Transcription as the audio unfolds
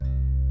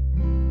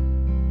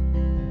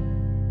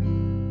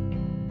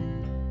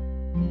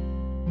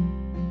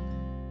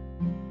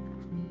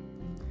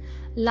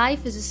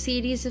Life is a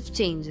series of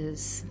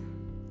changes.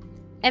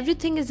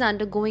 Everything is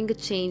undergoing a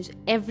change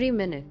every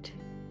minute.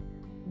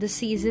 The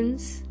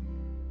seasons,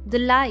 the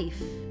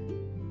life,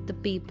 the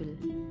people.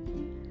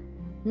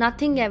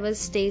 Nothing ever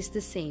stays the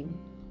same.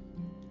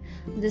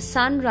 The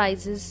sun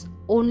rises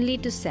only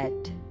to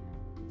set.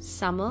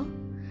 Summer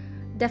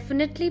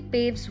definitely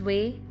paves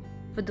way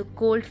for the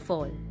cold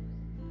fall.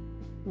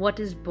 What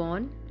is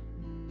born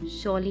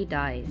surely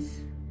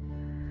dies.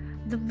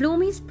 The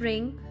bloomy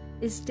spring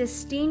is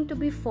destined to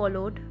be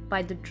followed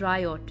by the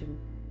dry autumn.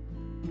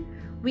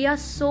 We are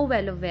so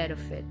well aware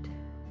of it,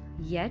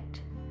 yet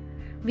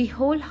we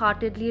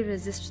wholeheartedly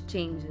resist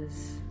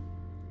changes.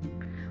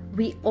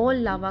 We all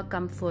love our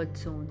comfort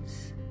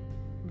zones.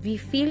 We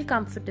feel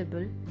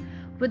comfortable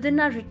within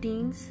our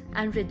routines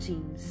and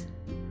regimes,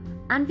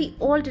 and we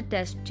all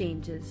detest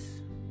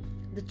changes,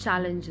 the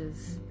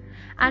challenges,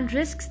 and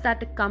risks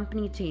that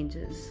accompany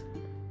changes.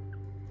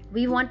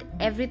 We want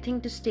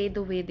everything to stay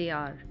the way they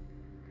are,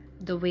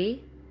 the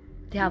way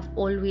they have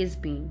always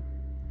been.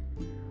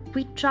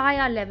 We try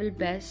our level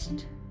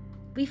best.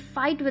 We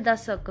fight with our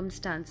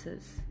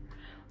circumstances,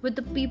 with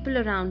the people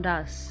around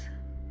us,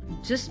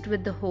 just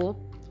with the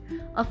hope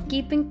of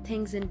keeping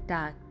things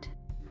intact.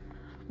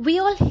 We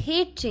all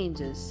hate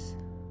changes.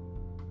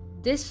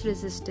 This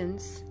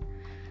resistance,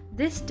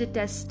 this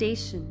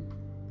detestation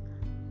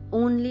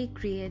only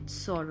creates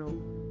sorrow,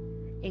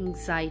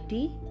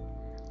 anxiety,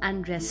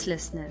 and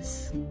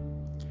restlessness.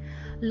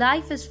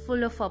 Life is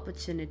full of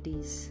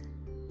opportunities,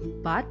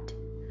 but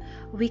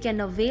we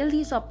can avail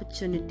these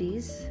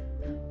opportunities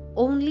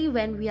only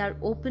when we are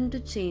open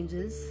to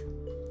changes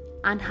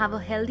and have a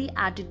healthy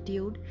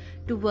attitude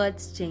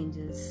towards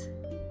changes.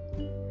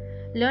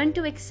 Learn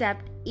to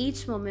accept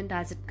each moment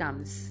as it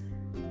comes.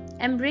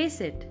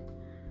 Embrace it.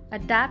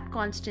 Adapt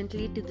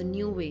constantly to the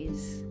new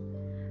ways.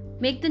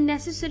 Make the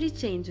necessary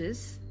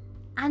changes,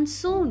 and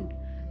soon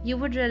you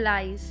would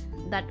realize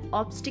that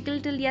obstacle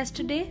till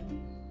yesterday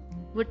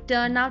would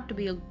turn out to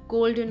be a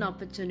golden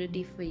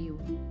opportunity for you.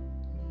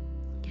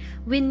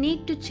 We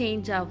need to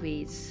change our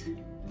ways,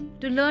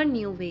 to learn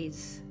new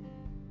ways,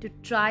 to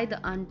try the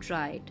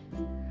untried,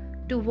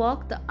 to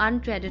walk the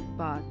untreaded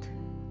path,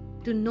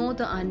 to know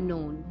the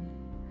unknown,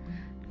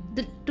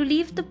 to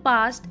leave the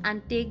past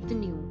and take the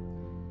new,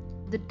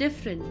 the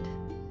different,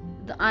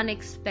 the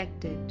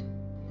unexpected,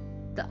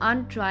 the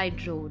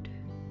untried road,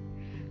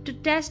 to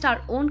test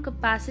our own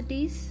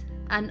capacities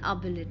and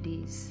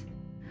abilities,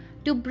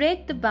 to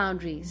break the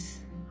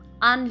boundaries,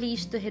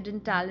 unleash the hidden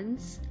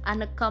talents,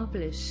 and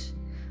accomplish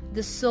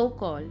the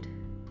so-called,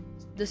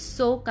 the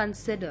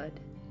so-considered,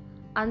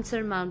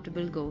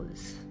 unsurmountable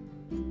goals.